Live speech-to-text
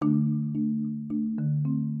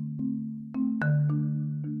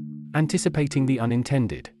Anticipating the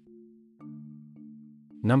unintended.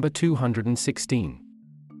 Number 216.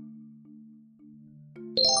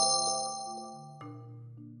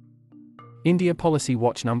 India Policy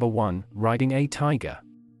Watch Number 1, Riding a Tiger.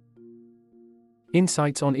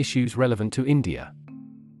 Insights on issues relevant to India.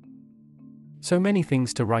 So many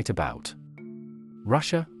things to write about.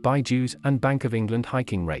 Russia, Byju's, and Bank of England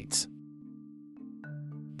hiking rates.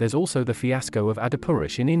 There's also the fiasco of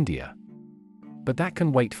Aadipurush in India. But that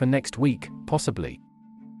can wait for next week, possibly.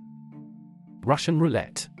 Russian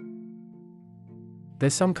roulette.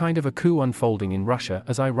 There's some kind of a coup unfolding in Russia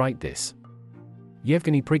as I write this.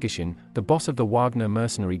 Yevgeny Prigozhin, the boss of the Wagner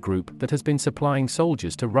mercenary group that has been supplying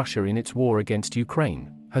soldiers to Russia in its war against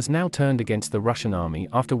Ukraine, has now turned against the Russian army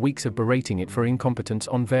after weeks of berating it for incompetence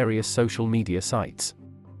on various social media sites.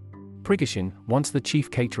 Prigozhin, once the chief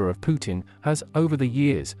caterer of Putin, has, over the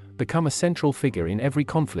years, become a central figure in every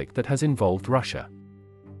conflict that has involved Russia.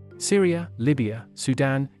 Syria, Libya,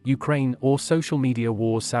 Sudan, Ukraine, or social media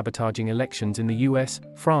wars sabotaging elections in the US,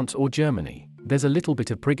 France or Germany. There's a little bit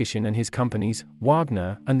of Prigozhin and his companies,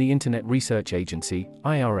 Wagner, and the Internet Research Agency,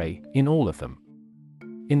 IRA, in all of them.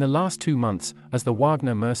 In the last 2 months, as the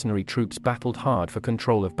Wagner mercenary troops battled hard for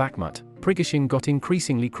control of Bakhmut, Prigozhin got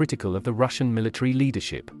increasingly critical of the Russian military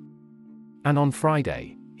leadership. And on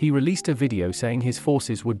Friday, he released a video saying his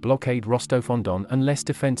forces would blockade Rostov-on-Don unless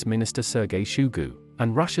Defense Minister Sergei Shoigu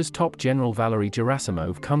and Russia's top general Valery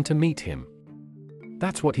Gerasimov come to meet him.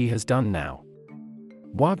 That's what he has done now.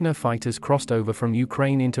 Wagner fighters crossed over from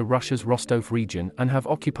Ukraine into Russia's Rostov region and have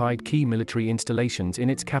occupied key military installations in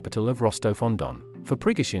its capital of Rostov-on-Don. For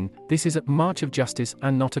Prigozhin, this is a march of justice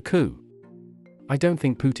and not a coup. I don't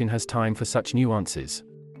think Putin has time for such nuances.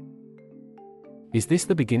 Is this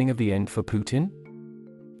the beginning of the end for Putin?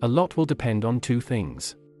 A lot will depend on two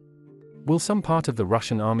things. Will some part of the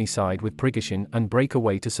Russian army side with Prigozhin and break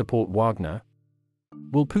away to support Wagner?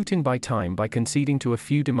 Will Putin buy time by conceding to a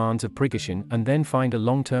few demands of Prigozhin and then find a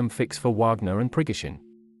long-term fix for Wagner and Prigozhin?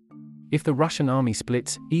 If the Russian army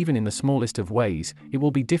splits, even in the smallest of ways, it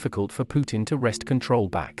will be difficult for Putin to wrest control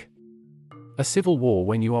back. A civil war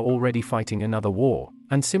when you are already fighting another war,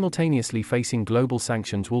 and simultaneously facing global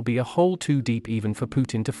sanctions will be a hole too deep even for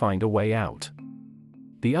Putin to find a way out.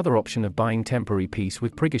 The other option of buying temporary peace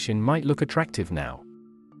with Prigozhin might look attractive now.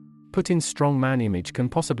 Putin's strongman image can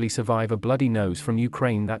possibly survive a bloody nose from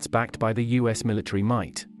Ukraine that's backed by the US military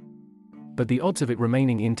might. But the odds of it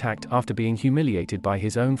remaining intact after being humiliated by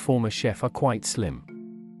his own former chef are quite slim.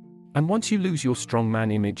 And once you lose your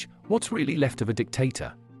strongman image, what's really left of a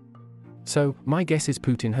dictator? So, my guess is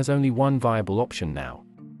Putin has only one viable option now.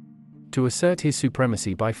 To assert his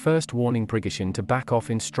supremacy by first warning Prigozhin to back off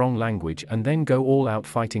in strong language and then go all out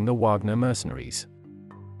fighting the Wagner mercenaries.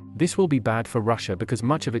 This will be bad for Russia because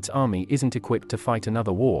much of its army isn't equipped to fight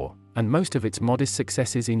another war, and most of its modest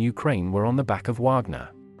successes in Ukraine were on the back of Wagner.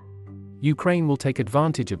 Ukraine will take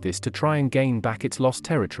advantage of this to try and gain back its lost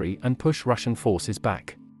territory and push Russian forces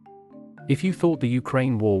back. If you thought the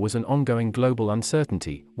Ukraine war was an ongoing global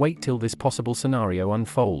uncertainty, wait till this possible scenario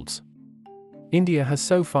unfolds. India has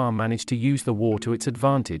so far managed to use the war to its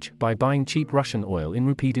advantage by buying cheap Russian oil in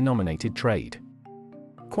rupee-denominated trade.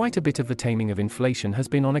 Quite a bit of the taming of inflation has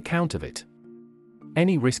been on account of it.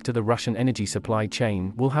 Any risk to the Russian energy supply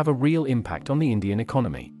chain will have a real impact on the Indian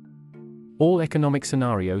economy. All economic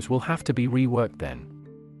scenarios will have to be reworked then.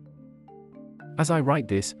 As I write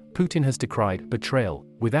this, Putin has decried betrayal,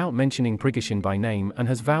 without mentioning Prigozhin by name, and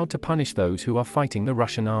has vowed to punish those who are fighting the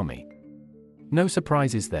Russian army. No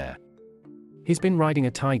surprises there. He's been riding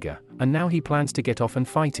a tiger, and now he plans to get off and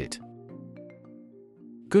fight it.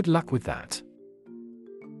 Good luck with that.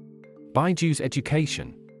 Byju's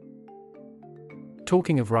education.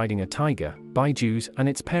 Talking of riding a tiger, Byju's and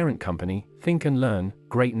its parent company, Think and Learn,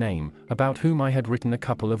 great name, about whom I had written a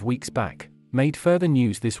couple of weeks back, made further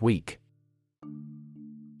news this week.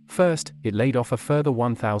 First, it laid off a further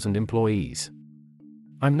 1,000 employees.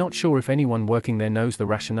 I'm not sure if anyone working there knows the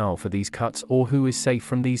rationale for these cuts or who is safe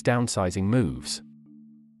from these downsizing moves.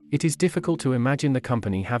 It is difficult to imagine the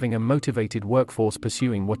company having a motivated workforce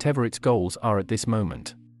pursuing whatever its goals are at this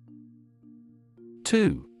moment.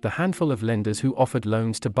 2. The handful of lenders who offered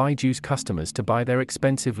loans to Byju's customers to buy their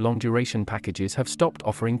expensive long-duration packages have stopped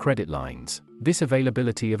offering credit lines. This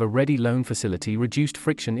availability of a ready loan facility reduced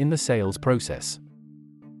friction in the sales process.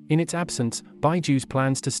 In its absence, Byju's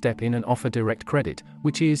plans to step in and offer direct credit,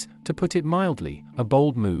 which is, to put it mildly, a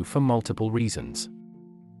bold move for multiple reasons.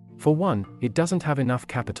 For one, it doesn't have enough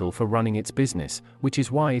capital for running its business, which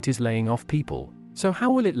is why it is laying off people. So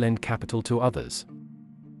how will it lend capital to others?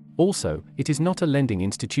 Also, it is not a lending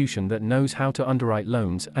institution that knows how to underwrite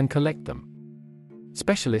loans and collect them.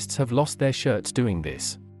 Specialists have lost their shirts doing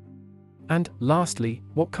this. And, lastly,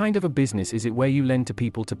 what kind of a business is it where you lend to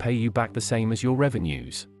people to pay you back the same as your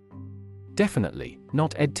revenues? Definitely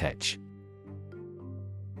not EdTech.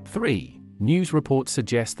 3. News reports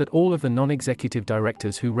suggest that all of the non-executive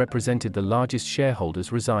directors who represented the largest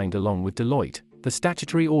shareholders resigned along with Deloitte, the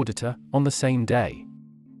statutory auditor, on the same day.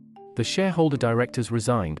 The shareholder directors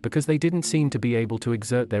resigned because they didn't seem to be able to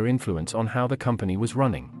exert their influence on how the company was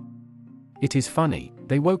running. It is funny,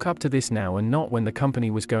 they woke up to this now and not when the company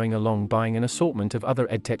was going along buying an assortment of other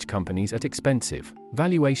edtech companies at expensive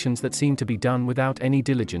valuations that seemed to be done without any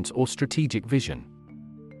diligence or strategic vision.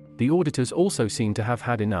 The auditors also seem to have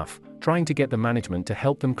had enough, trying to get the management to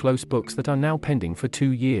help them close books that are now pending for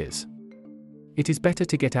 2 years. It is better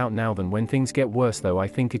to get out now than when things get worse, though I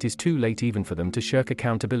think it is too late even for them to shirk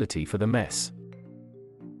accountability for the mess.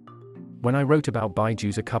 When I wrote about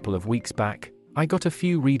Byju's a couple of weeks back, I got a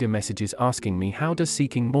few reader messages asking me how does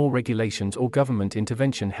seeking more regulations or government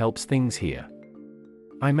intervention helps things here.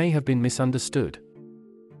 I may have been misunderstood.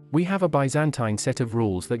 We have a Byzantine set of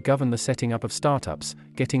rules that govern the setting up of startups,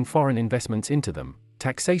 getting foreign investments into them,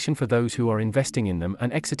 taxation for those who are investing in them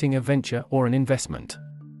and exiting a venture or an investment.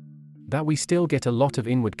 That we still get a lot of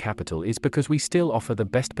inward capital is because we still offer the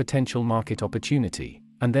best potential market opportunity,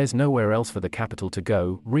 and there's nowhere else for the capital to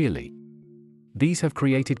go, really. These have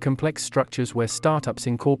created complex structures where startups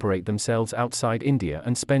incorporate themselves outside India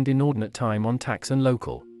and spend inordinate time on tax and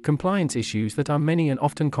local compliance issues that are many and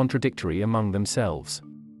often contradictory among themselves.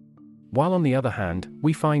 While on the other hand,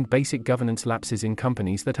 we find basic governance lapses in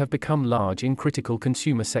companies that have become large in critical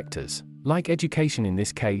consumer sectors, like education in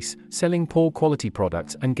this case, selling poor quality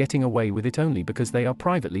products and getting away with it only because they are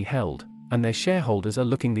privately held, and their shareholders are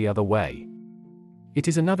looking the other way. It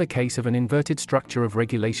is another case of an inverted structure of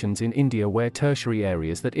regulations in India where tertiary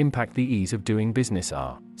areas that impact the ease of doing business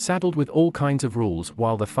are saddled with all kinds of rules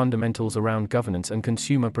while the fundamentals around governance and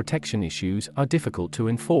consumer protection issues are difficult to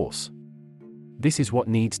enforce. This is what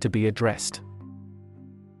needs to be addressed.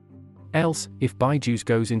 Else, if Byju's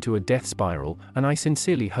goes into a death spiral, and I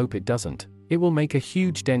sincerely hope it doesn't, it will make a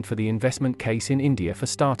huge dent for the investment case in India for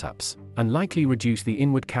startups, and likely reduce the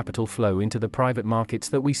inward capital flow into the private markets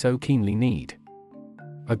that we so keenly need.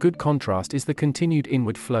 A good contrast is the continued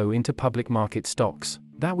inward flow into public market stocks,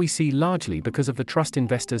 that we see largely because of the trust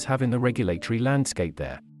investors have in the regulatory landscape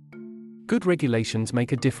there. Good regulations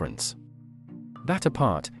make a difference. That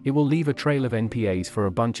apart, it will leave a trail of NPAs for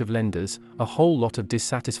a bunch of lenders, a whole lot of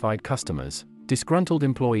dissatisfied customers, disgruntled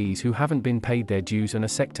employees who haven't been paid their dues, and a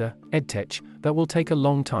sector, EdTech, that will take a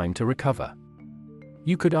long time to recover.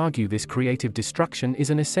 You could argue this creative destruction is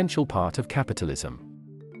an essential part of capitalism.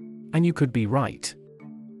 And you could be right.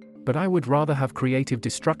 But I would rather have creative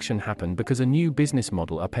destruction happen because a new business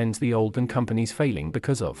model upends the old than companies failing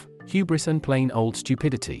because of hubris and plain old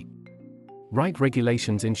stupidity. Right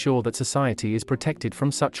regulations ensure that society is protected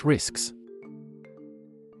from such risks.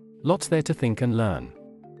 Lots there to think and learn.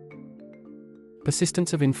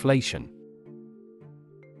 Persistence of inflation.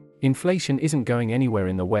 Inflation isn't going anywhere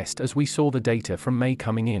in the West as we saw the data from May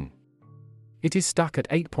coming in. It is stuck at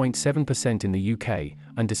 8.7% in the UK,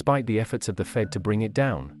 and despite the efforts of the Fed to bring it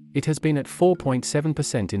down, it has been at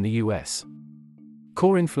 4.7% in the US.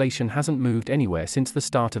 Core inflation hasn't moved anywhere since the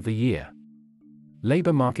start of the year.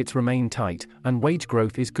 Labor markets remain tight, and wage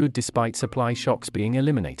growth is good despite supply shocks being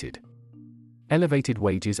eliminated. Elevated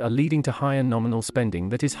wages are leading to higher nominal spending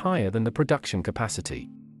that is higher than the production capacity.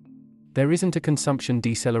 There isn't a consumption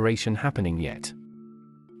deceleration happening yet.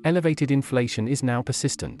 Elevated inflation is now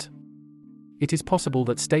persistent. It is possible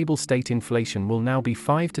that stable state inflation will now be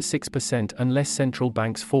 5 to 6% unless central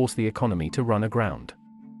banks force the economy to run aground.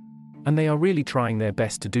 And they are really trying their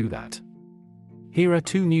best to do that. Here are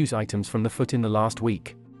 2 news items from the FT in the last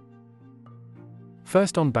week.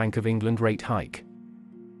 First, on Bank of England rate hike.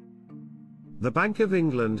 The Bank of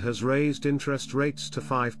England has raised interest rates to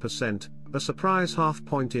 5%, a surprise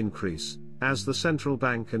half-point increase, as the central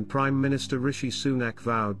bank and Prime Minister Rishi Sunak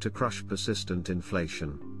vowed to crush persistent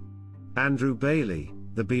inflation. Andrew Bailey,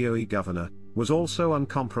 the BOE governor, was also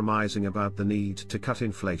uncompromising about the need to cut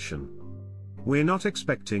inflation. We're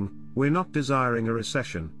not desiring a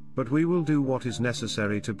recession, but we will do what is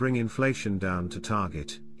necessary to bring inflation down to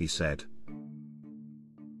target, he said.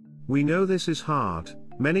 We know this is hard.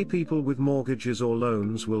 Many people with mortgages or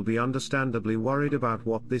loans will be understandably worried about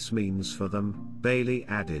what this means for them, Bailey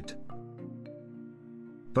added.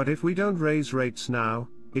 But if we don't raise rates now,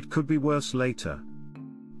 it could be worse later.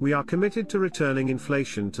 We are committed to returning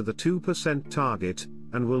inflation to the 2% target,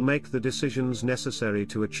 and will make the decisions necessary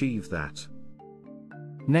to achieve that.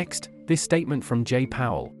 Next, this statement from Jay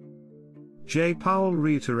Powell. Jay Powell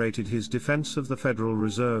reiterated his defense of the Federal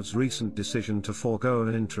Reserve's recent decision to forego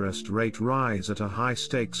an interest rate rise at a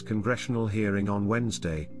high-stakes congressional hearing on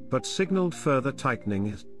Wednesday, but signaled further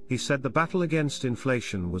tightening. He said the battle against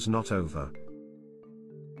inflation was not over.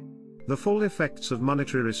 The full effects of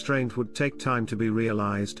monetary restraint would take time to be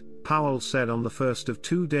realized, Powell said on the first of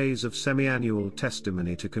 2 days of semi-annual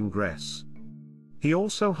testimony to Congress. He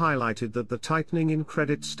also highlighted that the tightening in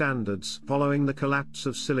credit standards following the collapse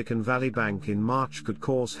of Silicon Valley Bank in March could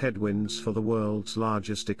cause headwinds for the world's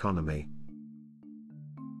largest economy.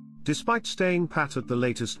 Despite staying pat at the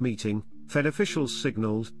latest meeting, Fed officials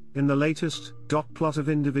signaled, in the latest dot plot of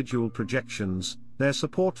individual projections, their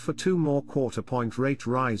support for 2 more quarter-point rate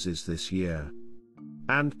rises this year.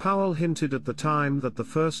 And Powell hinted at the time that the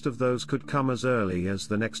first of those could come as early as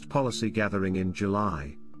the next policy gathering in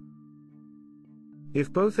July.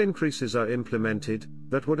 If both increases are implemented,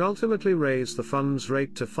 that would ultimately raise the funds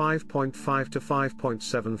rate to 5.5 to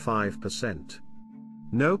 5.75%.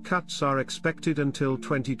 No cuts are expected until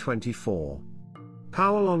 2024.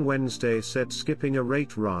 Powell on Wednesday said skipping a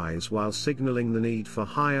rate rise while signaling the need for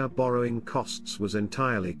higher borrowing costs was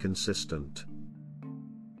entirely consistent.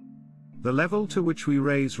 The level to which we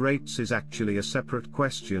raise rates is actually a separate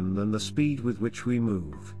question than the speed with which we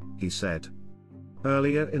move, he said.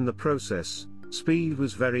 Earlier in the process, speed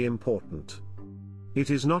was very important. It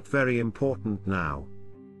is not very important now.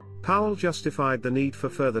 Powell justified the need for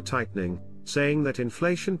further tightening, saying that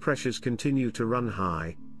inflation pressures continue to run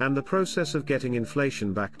high, and the process of getting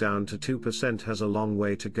inflation back down to 2% has a long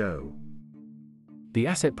way to go. The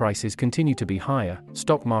asset prices continue to be higher,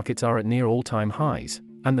 stock markets are at near all-time highs,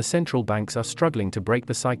 and the central banks are struggling to break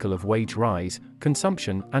the cycle of wage rise,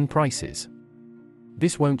 consumption, and prices.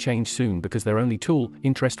 This won't change soon because their only tool,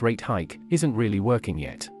 interest rate hike, isn't really working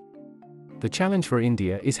yet. The challenge for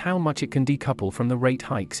India is how much it can decouple from the rate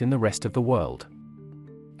hikes in the rest of the world.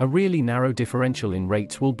 A really narrow differential in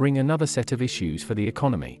rates will bring another set of issues for the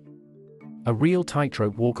economy. A real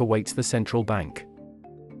tightrope walk awaits the central bank.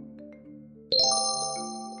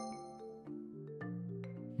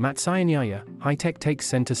 Matsuyama, high-tech takes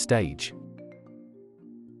center stage.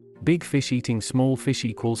 Big fish eating small fish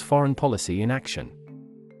equals foreign policy in action.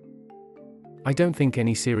 I don't think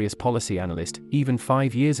any serious policy analyst, even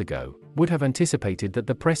 5 years ago, would have anticipated that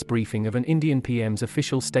the press briefing of an Indian PM's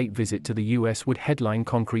official state visit to the US would headline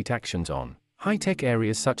concrete actions on high-tech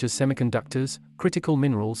areas such as semiconductors, critical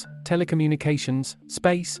minerals, telecommunications,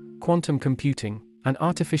 space, quantum computing, and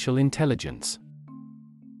artificial intelligence.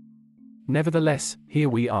 Nevertheless, here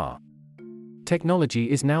we are.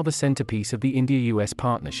 Technology is now the centerpiece of the India-US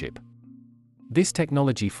partnership. This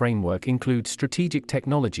technology framework includes strategic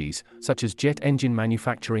technologies, such as jet engine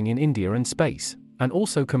manufacturing in India and space, and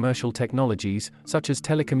also commercial technologies, such as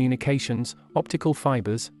telecommunications, optical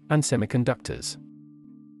fibers, and semiconductors.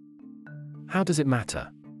 How does it matter?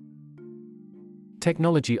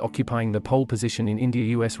 Technology occupying the pole position in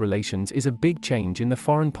India-US relations is a big change in the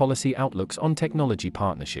foreign policy outlooks on technology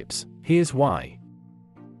partnerships. Here's why.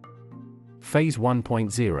 Phase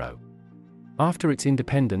 1.0. After its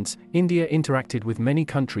independence, India interacted with many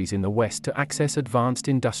countries in the West to access advanced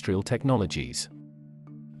industrial technologies.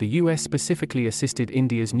 The US specifically assisted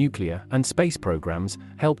India's nuclear and space programs,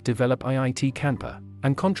 helped develop IIT Kanpur,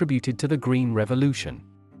 and contributed to the Green Revolution.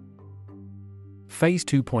 Phase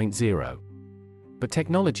 2.0. But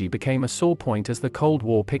technology became a sore point as the Cold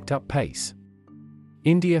War picked up pace.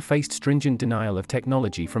 India faced stringent denial of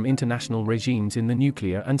technology from international regimes in the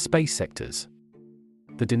nuclear and space sectors.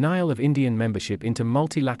 The denial of Indian membership into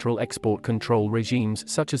multilateral export control regimes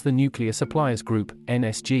such as the Nuclear Suppliers Group,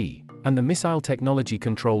 NSG, and the Missile Technology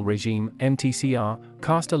Control Regime, MTCR,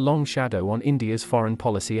 cast a long shadow on India's foreign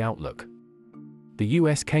policy outlook. The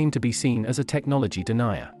US came to be seen as a technology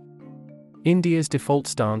denier. India's default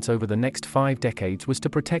stance over the next 5 decades was to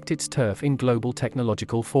protect its turf in global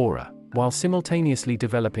technological fora, while simultaneously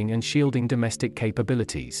developing and shielding domestic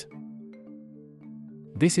capabilities.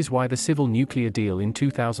 This is why the civil nuclear deal in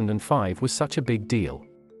 2005 was such a big deal.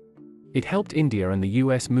 It helped India and the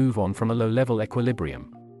US move on from a low-level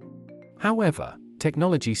equilibrium. However,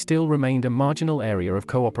 technology still remained a marginal area of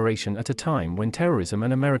cooperation at a time when terrorism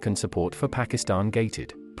and American support for Pakistan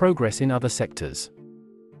gated progress in other sectors.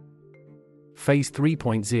 Phase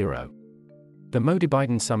 3.0. The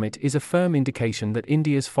Modi-Biden summit is a firm indication that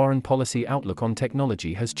India's foreign policy outlook on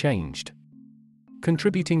technology has changed.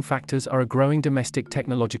 Contributing factors are a growing domestic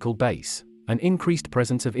technological base, an increased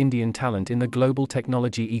presence of Indian talent in the global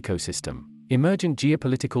technology ecosystem, emergent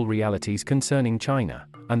geopolitical realities concerning China,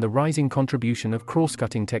 and the rising contribution of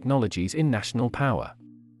cross-cutting technologies in national power.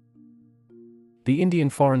 The Indian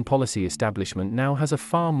foreign policy establishment now has a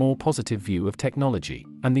far more positive view of technology,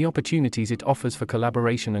 and the opportunities it offers for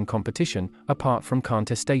collaboration and competition, apart from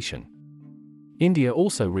contestation. India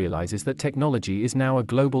also realizes that technology is now a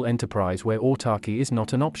global enterprise where autarky is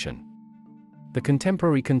not an option. The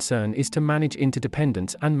contemporary concern is to manage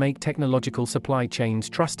interdependence and make technological supply chains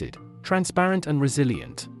trusted, transparent and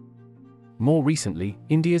resilient. More recently,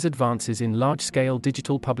 India's advances in large-scale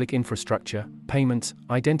digital public infrastructure, payments,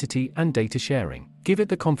 identity and data sharing give it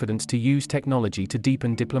the confidence to use technology to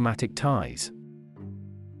deepen diplomatic ties.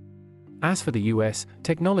 As for the US,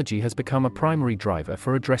 technology has become a primary driver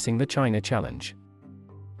for addressing the China challenge.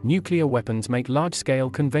 Nuclear weapons make large-scale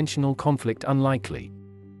conventional conflict unlikely.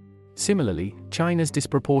 Similarly, China's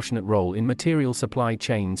disproportionate role in material supply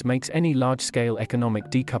chains makes any large-scale economic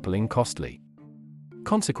decoupling costly.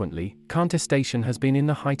 Consequently, contestation has been in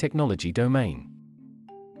the high-technology domain.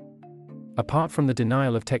 Apart from the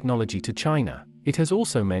denial of technology to China, it has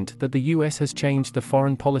also meant that the US has changed the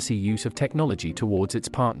foreign policy use of technology towards its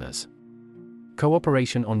partners.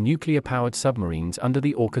 Cooperation on nuclear-powered submarines under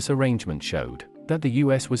the AUKUS arrangement showed that the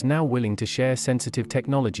US was now willing to share sensitive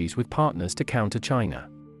technologies with partners to counter China.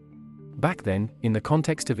 Back then, in the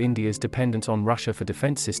context of India's dependence on Russia for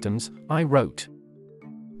defense systems, I wrote,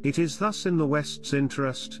 "It is thus in the West's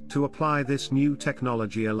interest to apply this new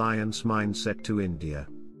technology alliance mindset to India.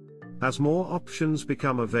 As more options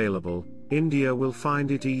become available, India will find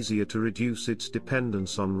it easier to reduce its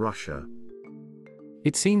dependence on Russia."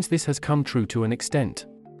 It seems this has come true to an extent.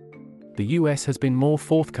 The US has been more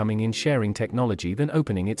forthcoming in sharing technology than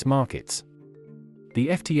opening its markets. The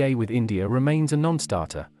FTA with India remains a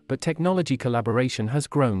non-starter, but technology collaboration has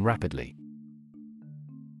grown rapidly.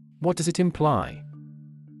 What does it imply?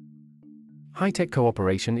 High-tech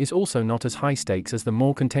cooperation is also not as high stakes as the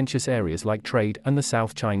more contentious areas like trade and the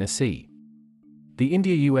South China Sea. The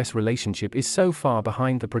India-US relationship is so far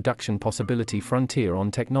behind the production possibility frontier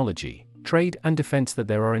on technology, trade and defense that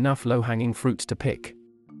there are enough low-hanging fruits to pick.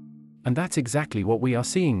 And that's exactly what we are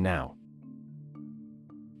seeing now.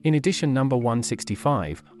 In edition number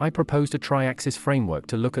 165, I proposed a tri-axis framework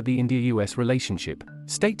to look at the India-US relationship: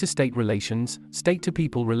 state-to-state relations,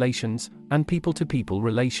 state-to-people relations, and people-to-people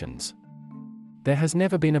relations. There has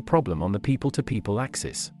never been a problem on the people-to-people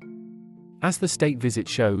axis. As the state visit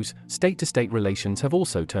shows, state-to-state relations have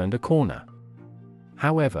also turned a corner.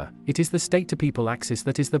 However, it is the state-to-people axis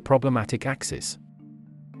that is the problematic axis.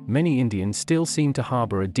 Many Indians still seem to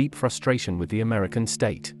harbor a deep frustration with the American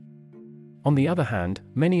state. On the other hand,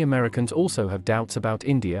 many Americans also have doubts about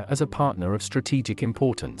India as a partner of strategic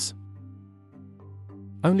importance.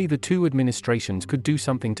 Only the two administrations could do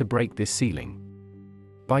something to break this ceiling.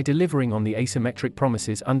 By delivering on the asymmetric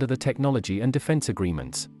promises under the technology and defense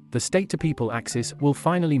agreements, the state-to-people axis will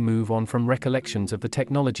finally move on from recollections of the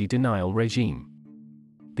technology denial regime.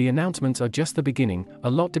 The announcements are just the beginning, a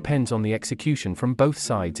lot depends on the execution from both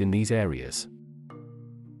sides in these areas.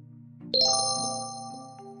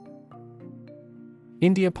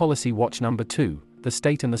 India Policy Watch Number 2, The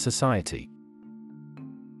State and the Society.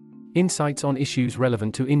 Insights on issues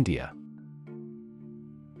relevant to India.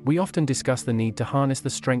 We often discuss the need to harness the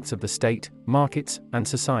strengths of the state, markets, and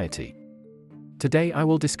society. Today I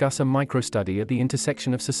will discuss a micro-study at the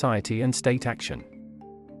intersection of society and state action.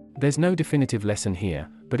 There's no definitive lesson here,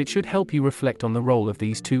 but it should help you reflect on the role of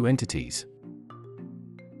these two entities.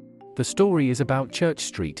 The story is about Church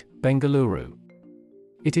Street, Bengaluru.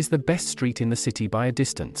 It is the best street in the city by a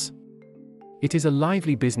distance. It is a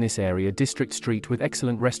lively business area district street with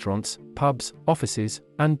excellent restaurants, pubs, offices,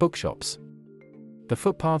 and bookshops. The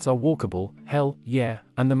footpaths are walkable,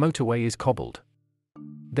 and the motorway is cobbled.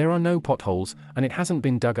 There are no potholes, and it hasn't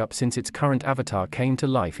been dug up since its current avatar came to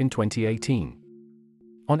life in 2018.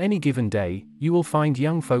 On any given day, you will find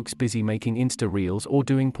young folks busy making Insta reels or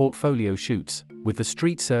doing portfolio shoots, with the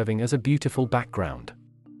street serving as a beautiful background.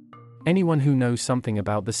 Anyone who knows something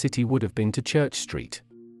about the city would have been to Church Street.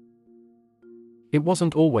 It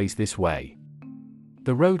wasn't always this way.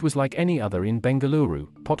 The road was like any other in Bengaluru,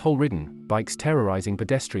 pothole-ridden, bikes terrorizing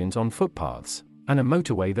pedestrians on footpaths, and a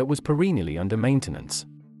motorway that was perennially under maintenance.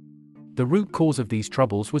 The root cause of these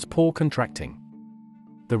troubles was poor contracting.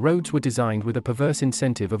 The roads were designed with a perverse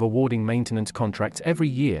incentive of awarding maintenance contracts every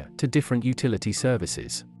year to different utility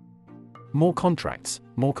services. More contracts,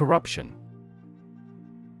 more corruption.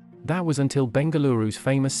 That was until Bengaluru's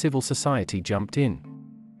famous civil society jumped in.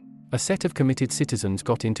 A set of committed citizens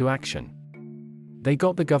got into action. They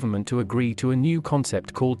got the government to agree to a new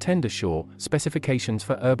concept called Tender Sure, Specifications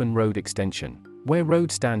for Urban Road Extension, where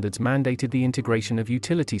road standards mandated the integration of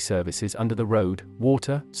utility services under the road: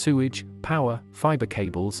 water, sewage, power, fiber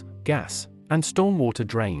cables, gas, and stormwater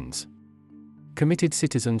drains. committed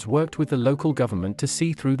citizens worked with the local government to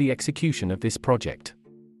see through the execution of this project.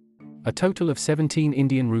 A total of 17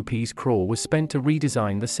 Indian rupees crore was spent to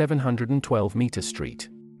redesign the 712-meter street.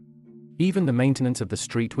 Even the maintenance of the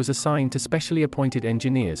street was assigned to specially appointed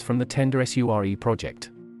engineers from the tender SURE project.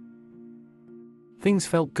 Things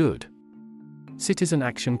felt good. Citizen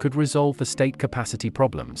action could resolve the state capacity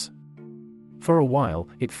problems. For a while,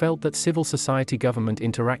 it felt that civil society-government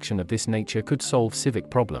interaction of this nature could solve civic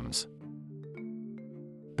problems.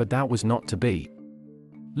 But that was not to be.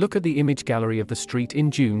 Look at the image gallery of the street in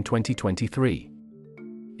June 2023.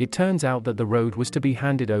 It turns out that the road was to be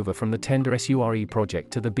handed over from the tender SURE project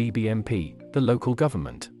to the BBMP, the local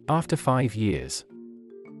government, after 5 years.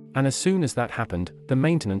 And as soon as that happened, the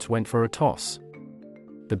maintenance went for a toss.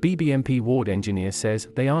 The BBMP ward engineer says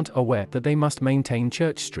they aren't aware that they must maintain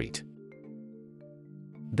Church Street.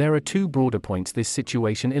 There are two broader points this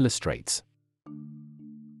situation illustrates.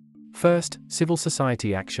 First, civil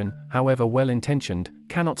society action, however well-intentioned,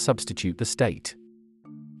 cannot substitute the state.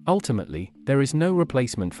 Ultimately, there is no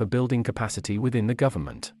replacement for building capacity within the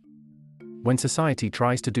government. When society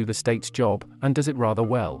tries to do the state's job, and does it rather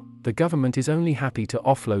well, the government is only happy to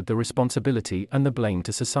offload the responsibility and the blame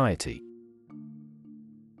to society.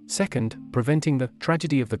 Second, preventing the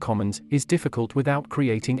tragedy of the commons is difficult without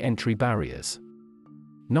creating entry barriers.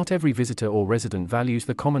 Not every visitor or resident values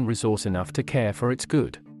the common resource enough to care for its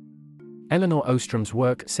good. Elinor Ostrom's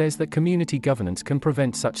work says that community governance can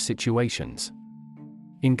prevent such situations.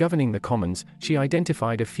 In governing the commons, she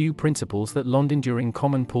identified a few principles that long-enduring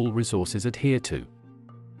common pool resources adhere to.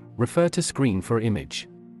 Refer to screen for image.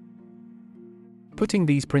 Putting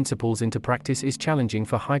these principles into practice is challenging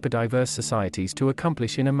for hyperdiverse societies to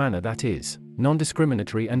accomplish in a manner that is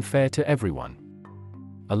non-discriminatory and fair to everyone.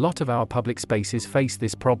 A lot of our public spaces face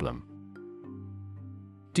this problem.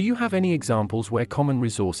 Do you have any examples where common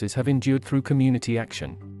resources have endured through community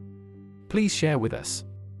action? Please share with us.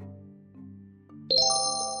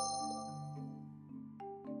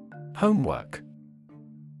 Homework.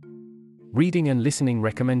 Reading and listening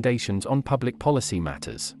recommendations on public policy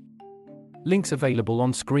matters. Links available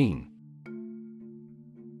on screen.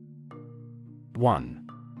 1.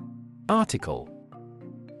 Article.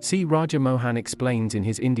 C. Raja Mohan explains in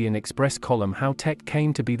his Indian Express column how tech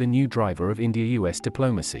came to be the new driver of India-US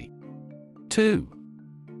diplomacy. 2.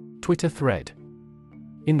 Twitter thread.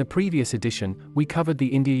 In the previous edition, we covered the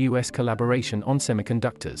India-US collaboration on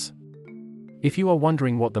semiconductors. If you are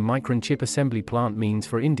wondering what the Micron chip assembly plant means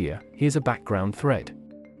for India, here's a background thread.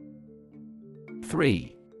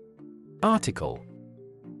 3. Article.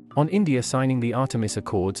 On India signing the Artemis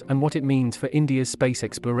Accords and what it means for India's space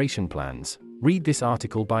exploration plans, read this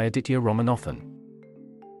article by Aditya Ramanathan.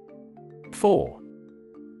 4.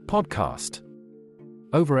 Podcast.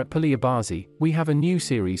 Over at Paliyabazi, we have a new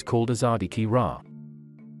series called Azadi Ki Rah.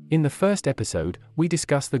 In the first episode, we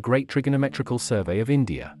discuss the Great Trigonometrical Survey of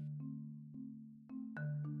India.